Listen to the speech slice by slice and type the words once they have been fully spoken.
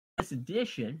this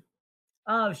edition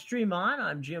of Stream On.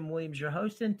 I'm Jim Williams, your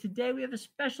host, and today we have a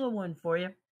special one for you.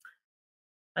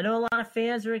 I know a lot of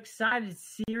fans are excited.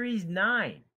 Series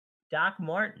 9, Doc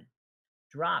Martin,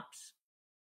 drops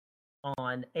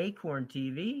on Acorn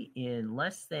TV in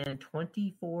less than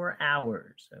 24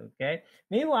 hours, okay?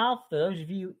 Meanwhile, for those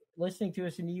of you listening to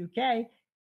us in the UK,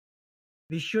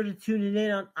 be sure to tune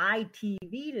in on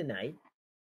ITV tonight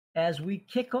as we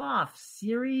kick off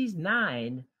Series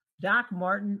 9, Doc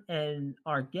Martin, and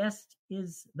our guest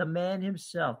is the man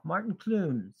himself, Martin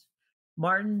Clunes.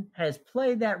 Martin has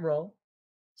played that role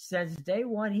since day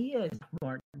one. He is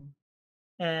Martin.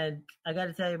 And I got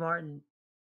to tell you, Martin,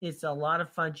 it's a lot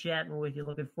of fun chatting with you.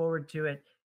 Looking forward to it.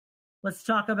 Let's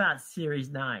talk about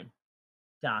Series 9,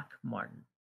 Doc Martin.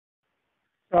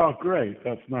 Oh, great.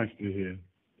 That's nice to hear.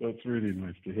 That's really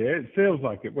nice to hear. It feels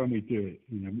like it when we do it,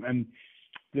 you know, and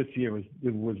this year was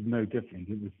no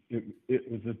different.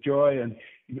 It was a joy, and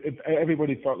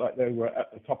everybody felt like they were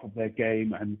at the top of their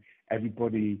game, and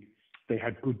they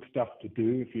had good stuff to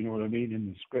do, if you know what I mean, in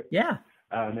the script. Yeah.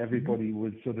 And everybody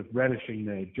was sort of relishing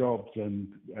their jobs, and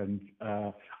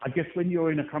I guess when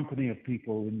you're in a company of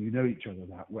people and you know each other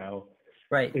that well,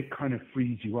 right, it kind of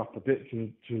frees you up a bit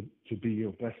to be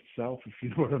your best self, if you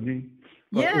know what I mean.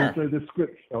 But yeah. also the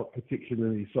script felt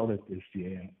particularly solid this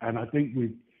year, and I think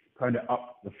we've kind of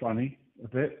upped the funny a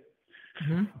bit.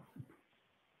 Mm-hmm.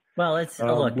 Well, it's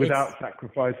without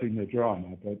sacrificing the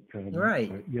drama, but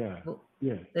right. But yeah, well,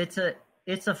 yeah.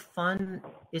 It's a fun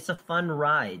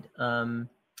ride.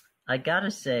 I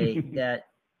gotta say that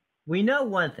we know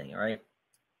one thing, all right?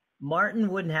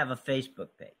 Martin wouldn't have a Facebook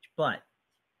page, but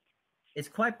it's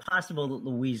quite possible that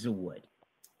Louisa would.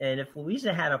 And if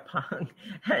Louisa had a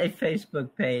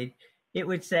Facebook page, it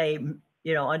would say,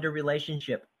 you know, under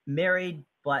relationship, married,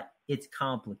 but it's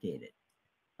complicated.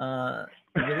 The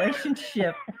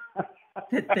relationship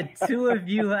that the two of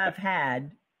you have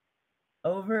had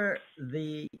over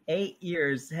the 8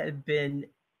 years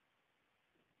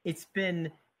it's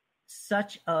been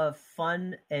such a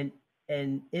fun and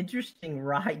interesting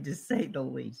ride, to say the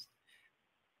least.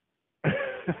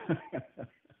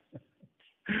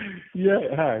 Yeah,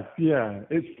 it has. Yeah,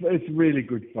 it's really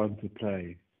good fun to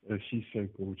play. She's so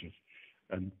gorgeous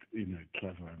and, you know,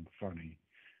 clever and funny.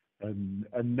 And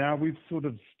now we've sort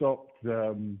of stopped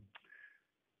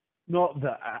not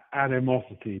the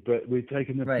animosity, but we've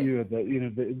taken the view that, you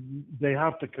know, they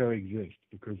have to coexist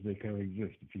because they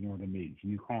coexist, if you know what I mean. So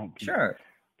you can't keep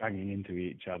banging into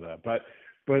each other. But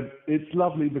it's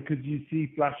lovely because you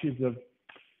see flashes of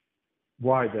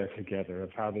why they're together,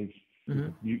 of how they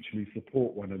mutually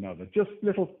support one another. Just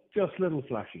little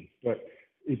flashes, but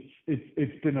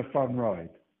it's been a fun ride.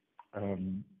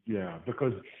 Yeah,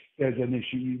 because there's an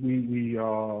issue. We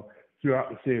are throughout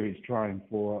the series trying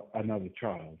for another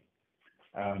child.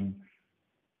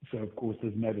 So of course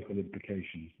there's medical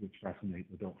implications which fascinate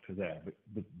the doctor there,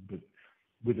 but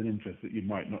with an interest that you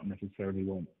might not necessarily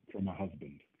want from a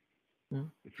husband.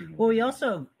 Well, we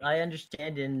also, I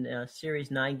understand, in Series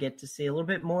 9 get to see a little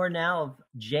bit more now of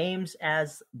James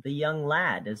as the young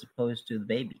lad as opposed to the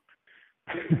baby.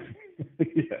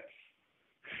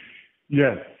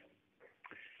 Yes.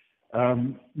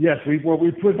 Yes, we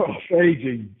put off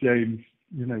aging James,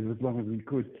 you know, as long as we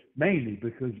could, mainly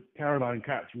because Caroline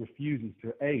Katz refuses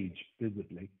to age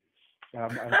visibly,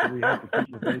 and so we had to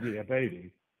keep the baby a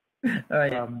baby. All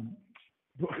right.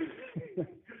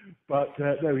 But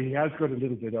no, he has got a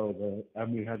little bit older,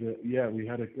 and we had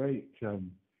a great,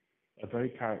 a very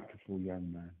characterful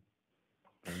young man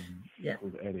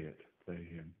called Elliot play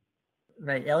him.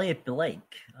 Right, Elliot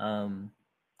Blake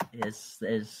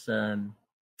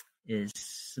is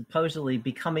supposedly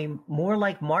becoming more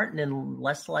like Martin and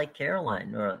less like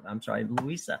Caroline, or I'm sorry,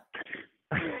 Louisa.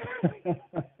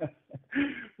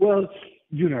 Well,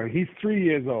 you know, he's 3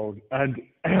 years old, and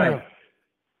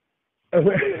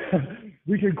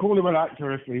we can call him an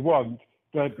actor if we want,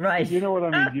 but you know what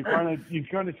I mean. You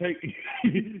kind of take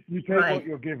what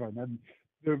you're given, and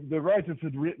the writers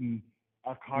had written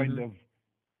a kind of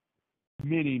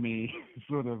mini me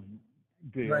sort of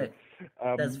deal. Right.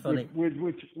 That's funny.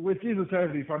 Which is a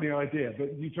terribly funny idea,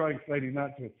 but you try explaining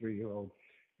that to a 3-year-old.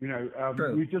 You know,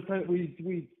 we just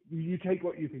you take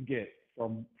what you can get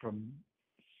from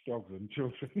dogs and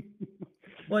children.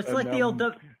 Well, it's like the old.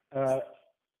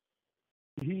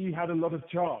 He had a lot of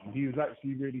charm. He was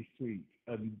actually really sweet,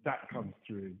 and that comes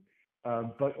through.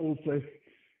 But also,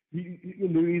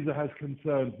 Louisa has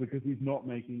concerns because he's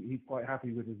quite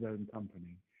happy with his own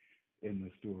company in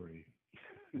the story.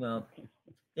 Well,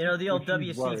 you know, the old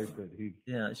WC.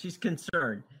 Yeah, she's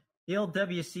concerned. The old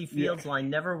WC Fields line: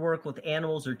 never work with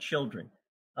animals or children.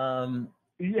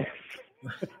 Yes.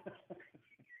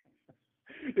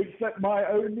 except my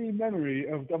only memory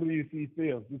of W.C.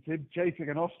 Fields is him chasing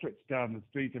an ostrich down the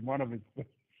street in one of his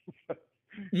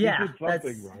Yeah, he did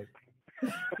something right.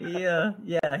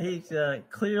 Yeah, he's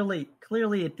clearly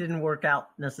it didn't work out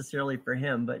necessarily for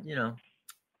him, but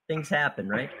things happen,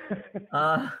 right?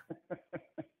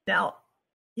 Now,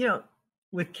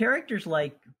 with characters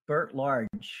like Bert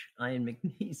Large, Ian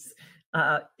McNeice,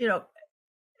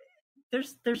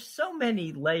 there's so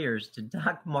many layers to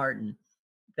Doc Martin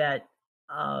that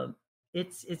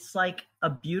it's like a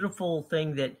beautiful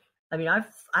thing that I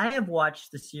have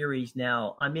watched the series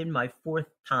now. I'm in my fourth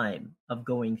time of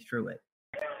going through it.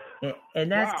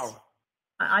 And that's wow.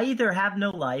 I either have no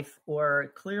life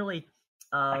or clearly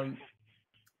every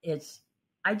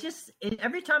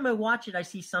time I watch it, I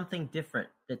see something different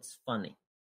that's funny.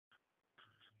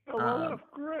 Oh, well, that's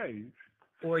great.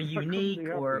 Or unique,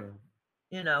 or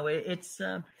it's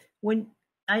when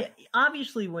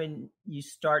when you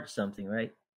start something,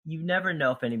 right? You never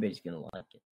know if anybody's going to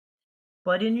like it.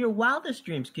 But in your wildest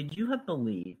dreams, could you have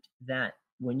believed that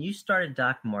when you started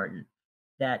Doc Martin,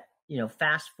 that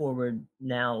fast forward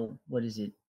now, what is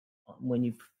it?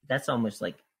 That's almost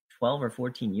like 12 or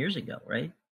 14 years ago,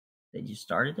 right? That you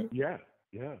started it? Yeah.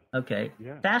 Okay.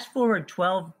 Yeah. Fast forward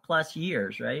 12 plus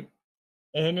years, right?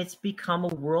 And it's become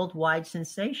a worldwide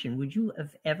sensation. Would you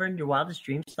have ever in your wildest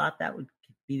dreams thought that would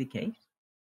be the case?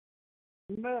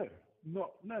 No.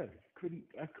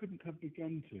 I couldn't have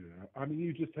begun to. I mean,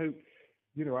 you just hope,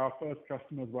 our first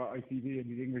customers were ITV and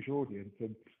the English audience,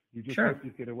 and you just hope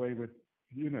you get away with,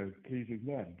 pleasing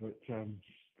them. But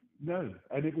no,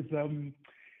 and it was.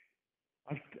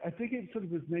 I think it sort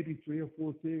of was maybe 3 or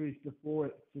 4 series before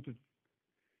it sort of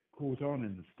caught on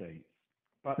in the States.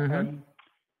 But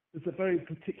there's a very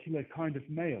particular kind of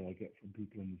mail I get from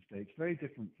people in the States, very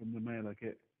different from the mail I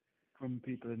get from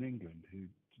people in England who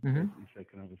basically say,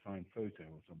 can I have a signed photo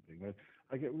or something.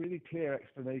 I get really clear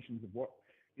explanations of what,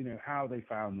 how they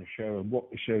found the show and what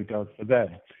the show does for them.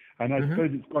 And I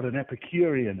suppose it's got an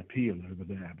Epicurean appeal over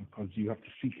there because you have to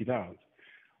seek it out.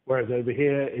 Whereas over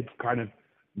here, it's kind of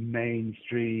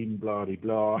mainstream, blah de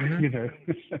blah,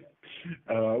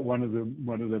 one of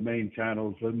the main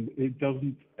channels, and it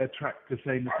doesn't attract the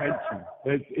same attention.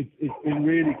 It's been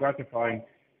really gratifying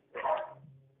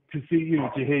to see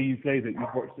to hear you say that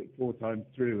you've watched it 4 times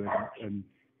through and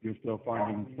you're still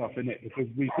finding stuff in it, because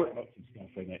we put lots of stuff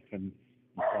in it and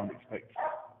you can't expect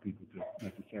people to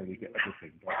necessarily get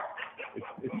everything, but it's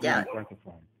really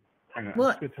gratifying. Hang on, I'm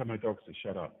just going to tell my dogs to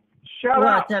shut up. Shut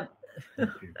up!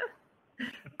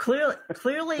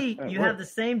 Clearly, you have the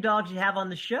same dogs you have on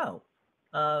the show.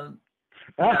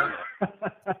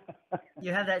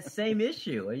 You have that same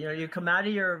issue. You come out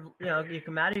of your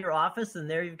office, and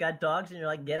there you've got dogs, and you're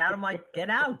like, get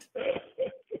out.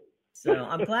 So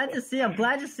I'm glad to see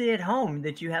at home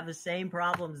that you have the same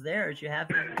problems there as you have,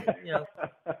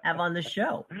 have on the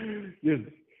show. Yes,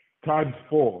 times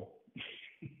 4.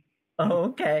 Oh,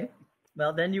 okay.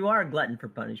 Well, then you are a glutton for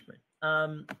punishment.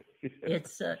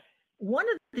 It's one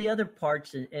of the other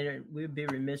parts, and we would be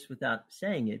remiss without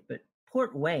saying it, but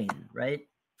Port Wayne, right?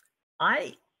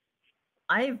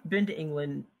 I've been to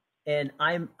England, and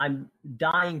I'm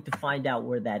dying to find out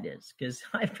where that is, because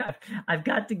I've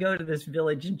got to go to this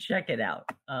village and check it out.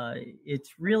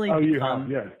 It's really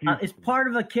become, it's part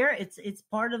of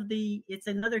it's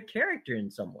another character in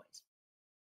some ways.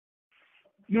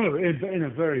 No, in a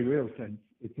very real sense,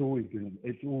 it's always been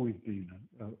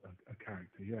a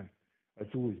character. Yeah,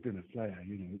 it's always been a player.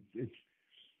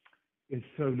 It's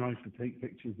so nice to take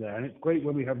pictures there, and it's great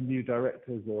when we have new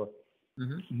directors or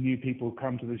new people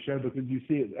come to the show, because you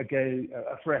see it again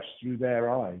afresh through their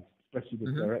eyes, especially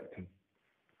the directors,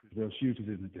 because they'll shoot it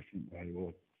in a different way.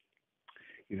 Or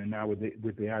now with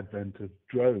the advent of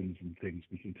drones and things,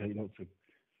 we can take lots of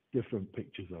different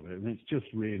pictures of it, and it's just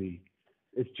really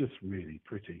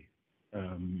pretty.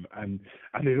 And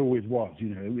it always was.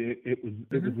 It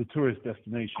was a tourist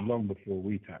destination long before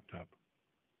we tapped up.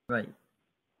 Right.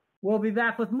 We'll be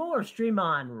back with more Stream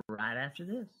On right after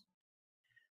this.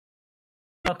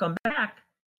 Welcome back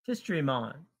to Stream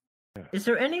On. Yeah. Is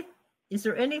there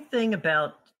anything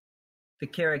about the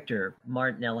character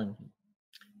Martin Ellington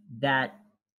that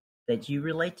you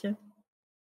relate to?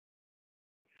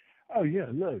 Oh yeah,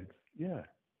 loads.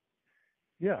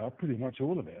 Yeah, pretty much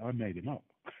all of it. I made him up.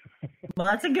 Well,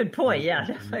 that's a good point. Yeah,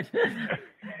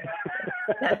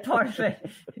 that part of it.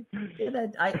 Yeah,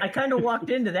 I kind of walked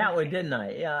into that one, didn't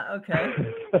I? Yeah. Okay.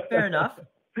 Fair enough.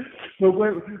 But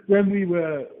when we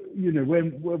were,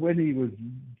 when he was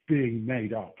being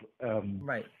made up,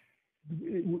 right.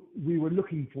 We were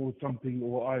looking for something,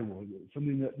 or I was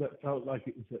something that felt like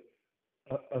it was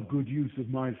a good use of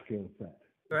my skill set.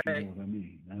 if you know what I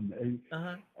mean. And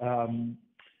Uh-huh.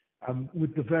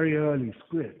 With the very early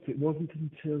scripts, it wasn't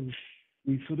until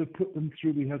we sort of put them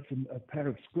through. We had a pair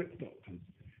of script doctors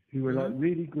who were like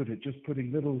really good at just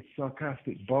putting little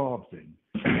sarcastic barbs in,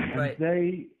 and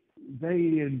they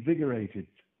invigorated,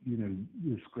 you know,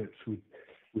 the scripts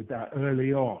with that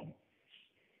early on.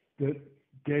 That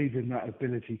gave him that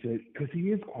ability to, because he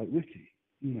is quite witty,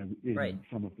 you know, in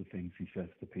some of the things he says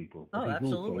to people. But he's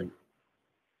absolutely. also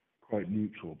quite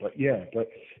neutral. But it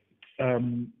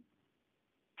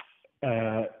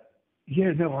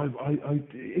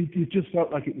just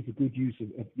felt like it was a good use of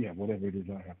whatever it is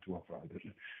I have to offer. I don't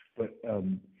know. But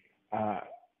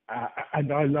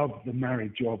and I love the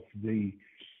marriage of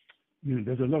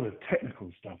there's a lot of technical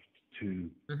stuff to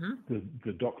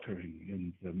the doctoring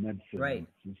and the medicine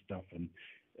and stuff, and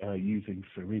using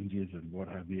syringes and what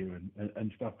have you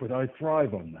and stuff. But I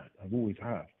thrive on that. I've always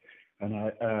have. And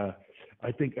I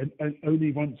think and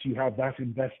only once you have that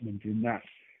investment in that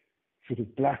sort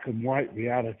of black and white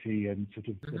reality and sort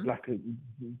of the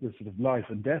sort of life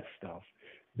and death stuff,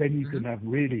 then you can have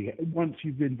really, once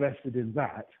you've invested in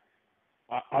that,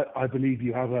 I believe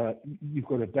you've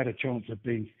got a better chance of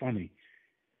being funny,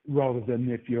 rather than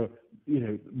if you're, you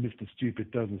know, Mr.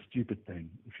 Stupid does a stupid thing,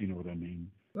 if you know what I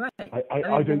mean. Right.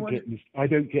 I don't get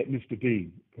Mr.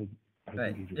 Bean, because I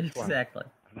think he's a twat. Exactly.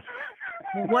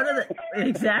 Well,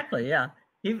 exactly, yeah.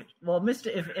 If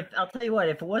I'll tell you what,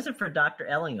 if it wasn't for Dr.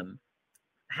 Ellingham,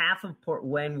 half of Port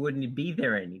Wayne wouldn't be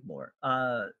there anymore.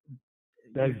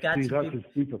 That's his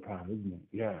superpower, isn't it?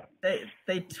 Yeah.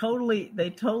 They totally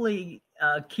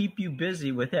keep you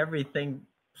busy with everything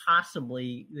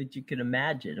possibly that you can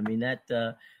imagine. I mean that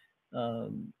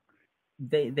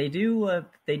they do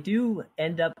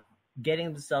end up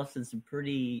getting themselves in some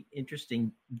pretty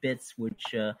interesting bits,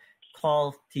 which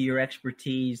call to your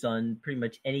expertise on pretty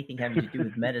much anything having to do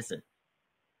with medicine.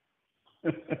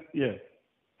 Yeah.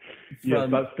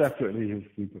 That's definitely his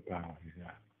superpower.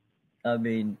 Yeah. I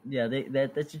mean,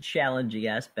 that's a challenging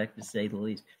aspect, to say the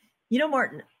least. You know,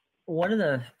 Martin, one of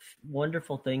the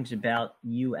wonderful things about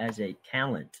you as a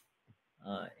talent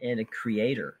and a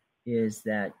creator is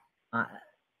that,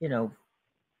 you know,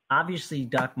 obviously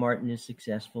Doc Martin is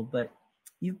successful, but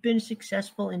you've been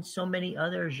successful in so many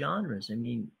other genres. I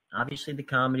mean, obviously the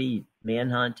comedy,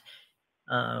 Manhunt,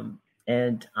 and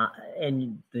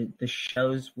the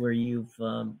shows where you've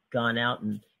gone out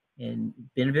and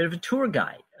been a bit of a tour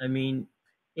guide. I mean,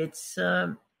 it's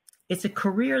a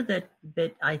career that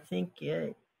I think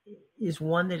is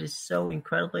one that is so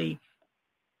incredibly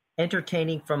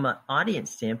entertaining from an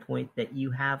audience standpoint, that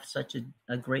you have such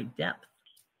a great depth.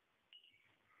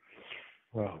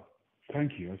 Well,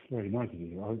 thank you. That's very nice of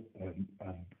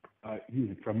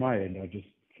you. From my end, I just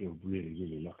feel really,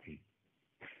 really lucky.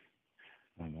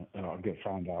 And I'll get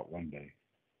found out one day.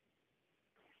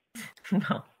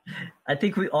 Well, I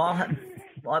think we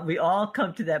all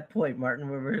come to that point, Martin,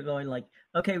 where we're going like,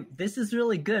 okay, this is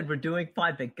really good. We're doing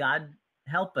fine, but God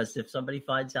help us if somebody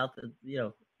finds out that, you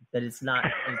know, that it's not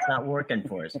working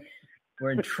for us.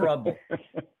 We're in trouble.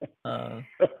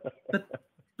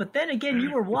 But then again,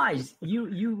 you were wise.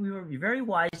 You were very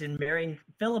wise in marrying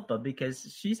Philippa,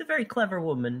 because she's a very clever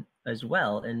woman as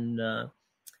well, and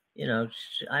you know,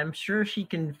 I'm sure she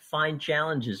can find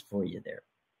challenges for you there.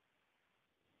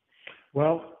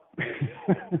 Well,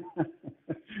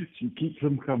 she keeps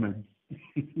them coming.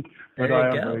 But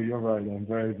you're right. I'm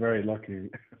very, very lucky.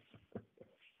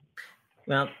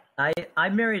 Well, I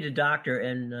married a doctor,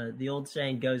 and the old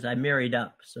saying goes, "I married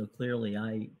up." So clearly,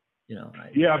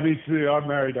 yeah, me too. I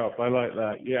married up. I like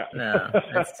that. Yeah.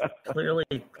 That's clearly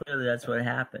that's what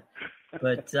happened.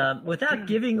 But without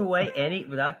giving away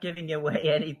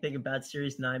anything about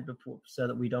Series 9 before, so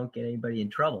that we don't get anybody in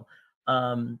trouble,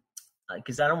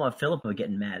 because I don't want Philippa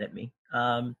getting mad at me.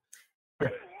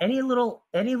 Any little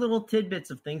tidbits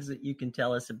of things that you can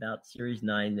tell us about Series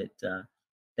 9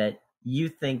 that you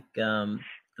think the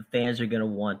fans are going to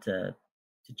want to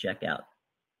check out?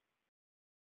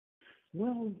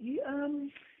 Well,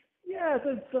 there's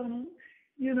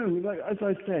like as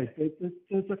I said,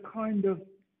 there's a kind of,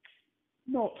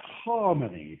 not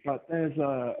harmony, but there's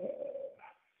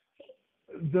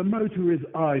the motor is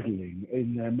idling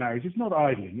in their marriage. It's not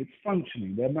idling, it's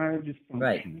functioning. Their marriage is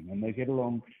functioning, and they get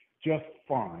along just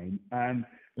fine. And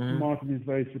Martin is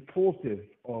very supportive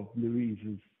of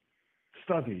Louise's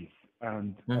studies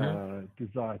and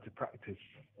desire to practice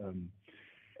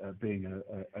being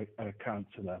a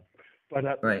counsellor. But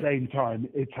at the same time,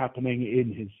 it's happening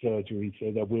in his surgery,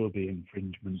 so there will be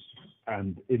infringements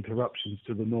and interruptions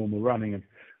to the normal running of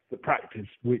the practice,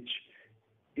 which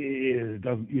is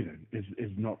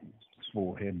not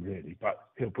for him, really, but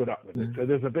he'll put up with it. So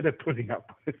there's a bit of putting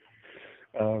up with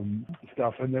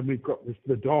stuff. And then we've got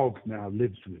the dog now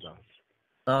lives with us.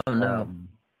 Oh, no.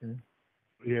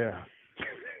 Yeah.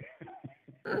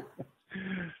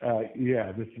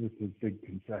 This was a big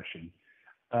concession.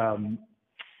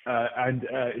 And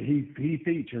he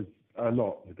features a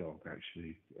lot, the dog,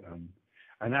 actually.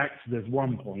 And actually, there's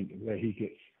one point where he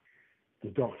gets the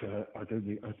doctor. I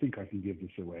think I can give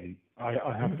this away.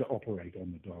 I have to operate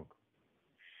on the dog.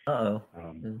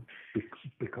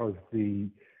 Because the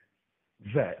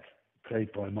vet,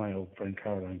 played by my old friend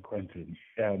Caroline Quentin,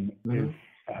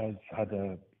 has had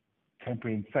a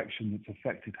temporary infection that's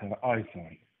affected her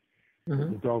eyesight.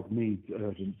 The dog needs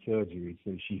urgent surgery,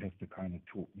 so she has to kind of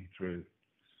talk me through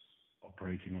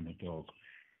operating on the dog.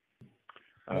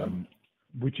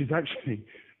 Which is actually,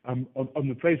 on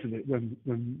the face of it, when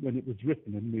it was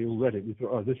written and we all read it, we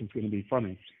thought, oh, this is going to be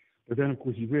funny. But then, of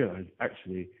course, you realise,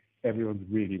 actually, everyone's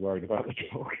really worried about the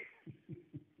dog.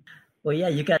 Well, yeah,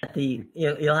 you got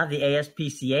you'll have the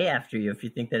ASPCA after you if you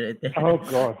think that it. Oh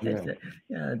God, yeah.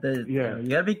 You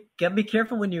gotta be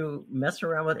careful when you mess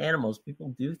around with animals.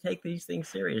 People do take these things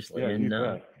seriously, and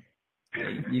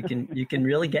you can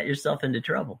really get yourself into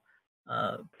trouble.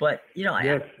 But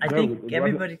I think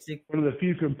everybody's one of the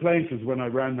few complaints is when I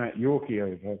ran that Yorkie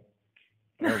over.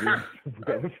 We've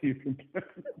got a few complaints.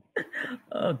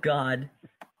 Oh God,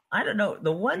 I don't know.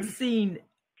 The one scene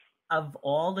of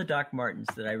all the Doc Martens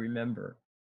that I remember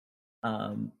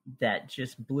that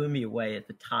just blew me away at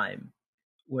the time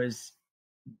was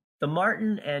the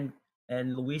Martin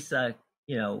and Louisa,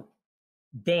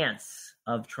 dance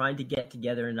of trying to get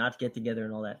together and not get together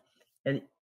and all that. And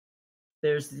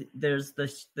there's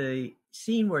the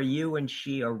scene where you and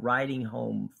she are riding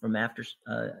home from after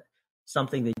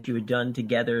something that you had done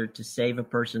together to save a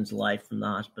person's life from the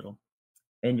hospital,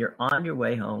 and you're on your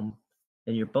way home.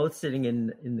 And you're both sitting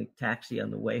in the taxi on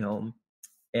the way home.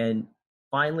 And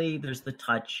finally, there's the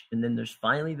touch. And then there's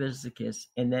the kiss.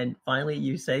 And then finally,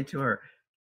 you say to her,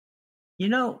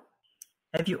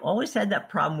 have you always had that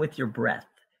problem with your breath?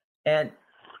 And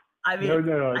I mean...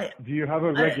 No. Do you have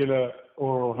a regular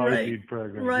oral hygiene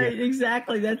program? Right,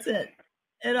 exactly. That's it.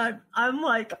 And I'm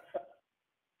like,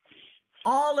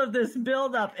 all of this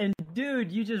buildup. And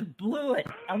dude, you just blew it.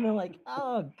 I'm like,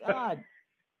 oh, God.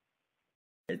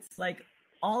 It's like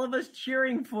all of us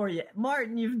cheering for you.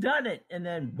 Martin, you've done it. And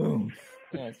then boom.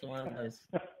 Yeah, it's one of those.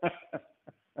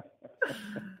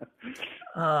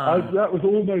 That was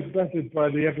almost bettered by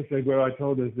the episode where I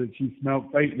told us that she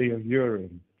smelled faintly of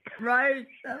urine. Right?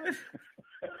 That was,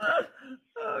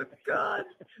 oh, God.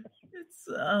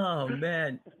 Oh,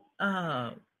 man.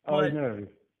 Oh, I know.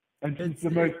 And she's the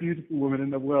most beautiful woman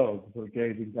in the world, sort of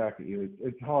gazing back at you.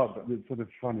 It's hard, but it's sort of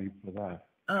funny for that.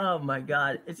 Oh my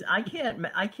God! I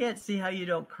can't see how you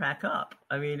don't crack up.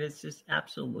 I mean, it's just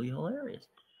absolutely hilarious.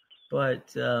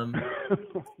 But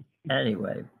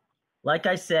anyway, like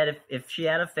I said, if she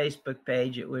had a Facebook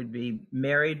page, it would be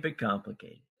Married but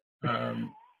Complicated. I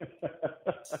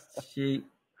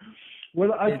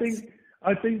think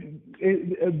I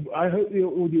hope the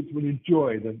audience will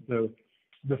enjoy the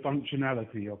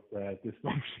functionality of their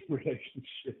dysfunctional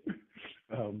relationship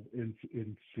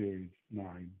in series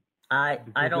 9.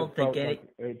 I don't think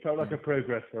it felt like a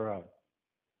progress for us.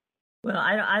 Well,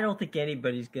 I don't think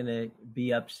anybody's gonna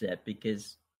be upset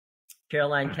because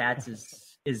Caroline Katz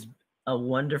is a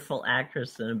wonderful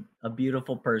actress and a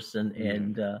beautiful person,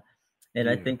 and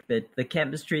I think that the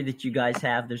chemistry that you guys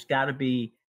have, there's got to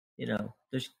be,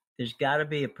 there's got to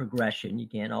be a progression. You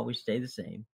can't always stay the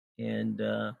same, and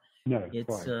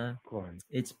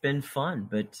it's been fun,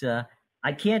 but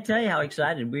I can't tell you how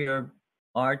excited we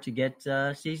are to get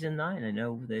season 9. I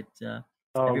know that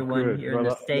everyone here in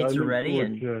the States are ready,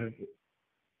 and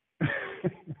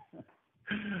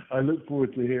I look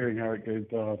forward to hearing how it goes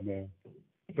down now.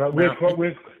 But we're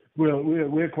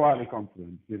quietly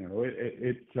confident.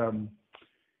 We're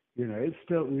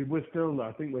still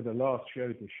I think we're the last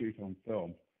show to shoot on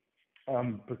film,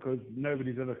 because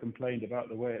nobody's ever complained about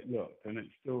the way it looked, and it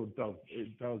still does.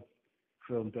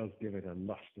 Film does give it a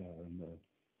luster and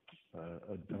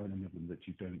a dynamism that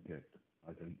you don't get,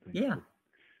 I don't think. Yeah,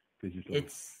 digital.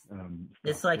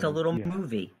 It's like a little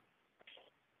movie,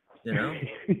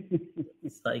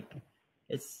 It's like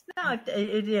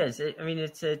it is. I mean,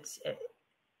 it's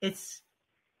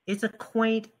a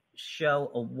quaint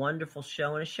show, a wonderful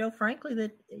show, and a show, frankly,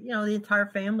 that the entire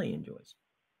family enjoys.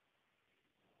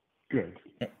 Good.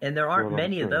 And there aren't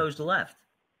many of those left.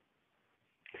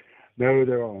 No,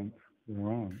 there aren't.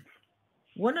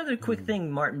 One other quick thing,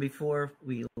 Martin, before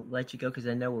we let you go, because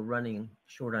I know we're running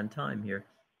short on time here.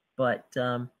 But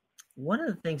one of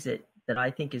the things that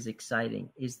I think is exciting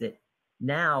is that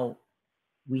now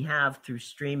we have, through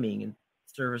streaming and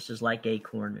services like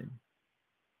Acorn,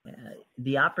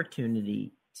 the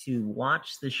opportunity to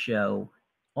watch the show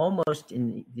almost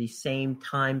in the same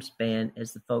time span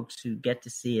as the folks who get to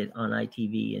see it on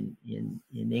ITV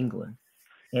in England.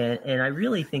 And I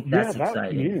really think that's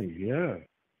exciting. New, yeah.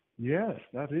 Yes,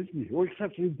 that is new. Well,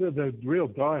 except the real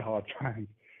diehard fans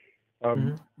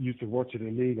used to watch it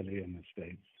illegally in the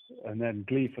States and then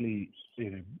gleefully,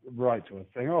 write to us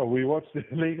saying, "Oh, we watched it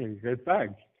illegally." Go,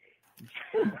 thanks.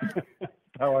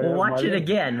 Well, watch it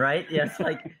again, right? Yes,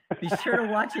 be sure to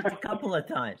watch it a couple of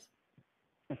times.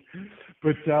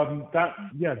 But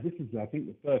this is, I think,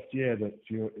 the first year that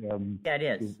you're. It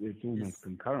is. It's almost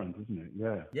concurrent, isn't it?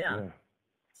 Yeah. Yeah.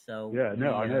 So. Yeah.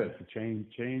 No, I know it's a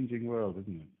changing world,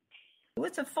 isn't it? Well,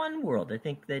 it's a fun world. I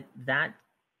think that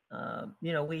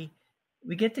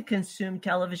we get to consume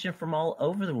television from all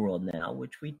over the world now,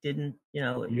 which we didn't.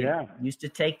 It used to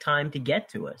take time to get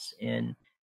to us, and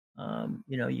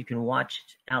you can watch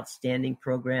outstanding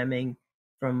programming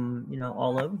from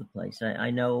all over the place.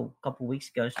 I know a couple of weeks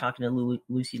ago I was talking to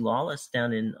Lucy Lawless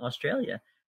down in Australia,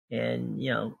 and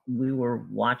we were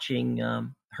watching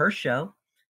her show,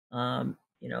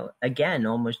 again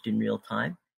almost in real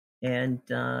time, and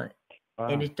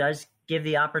it does give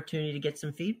the opportunity to get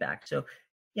some feedback. So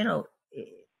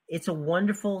it's a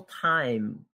wonderful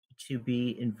time to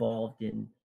be involved in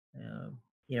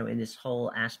in this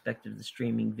whole aspect of the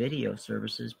streaming video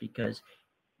services, because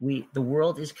the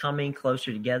world is coming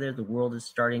closer together. The world is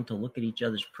starting to look at each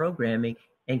other's programming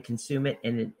and consume it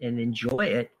and enjoy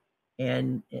it.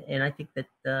 And I think that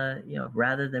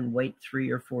rather than wait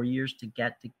 3 or 4 years to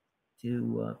get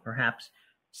to perhaps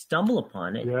stumble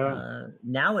upon it,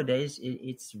 nowadays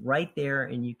it's right there,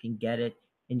 and you can get it,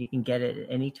 and you can get it at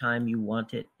any time you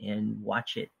want it, and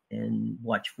watch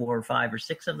 4 or 5 or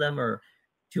 6 of them, or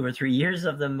 2 or 3 years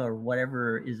of them, or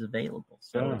whatever is available.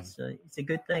 So it's a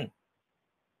good thing.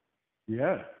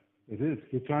 Yeah, it is.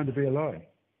 Good time to be alive.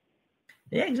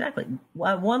 Yeah, exactly.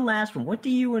 One last one. What do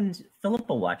you and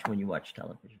Philippa watch when you watch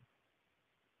television?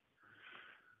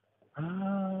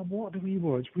 What do we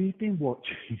watch? We've been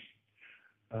watching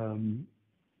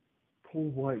Paul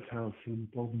Whitehouse and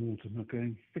Bob Mortimer are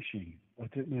going fishing. I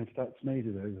don't know if that's made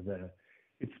it over there.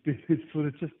 It's sort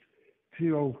of just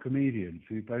 2 old comedians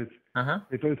who both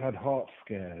had heart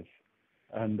scares.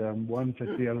 And one said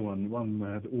to the other one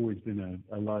had always been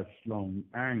a lifelong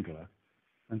angler,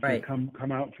 and so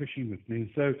come out fishing with me.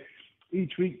 So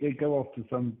each week they go off to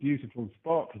some beautiful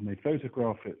spot and they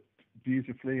photograph it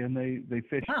beautifully, and they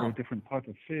fish for a different type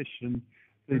of fish, and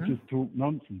they just talk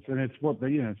nonsense. And it's what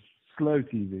slow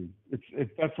TV.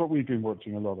 That's what we've been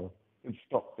watching a lot of. It's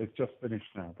stopped. It's just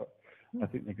finished now, but I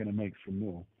think they're going to make some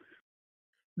more.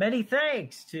 Many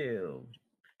thanks to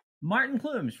Martin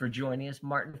Clunes for joining us.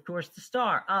 Martin, of course, the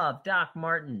star of Doc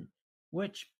Martin,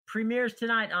 which premieres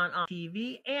tonight on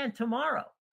TV and tomorrow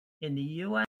in the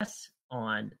U.S.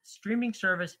 on streaming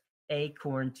service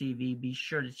Acorn TV. Be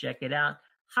sure to check it out.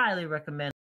 Highly recommend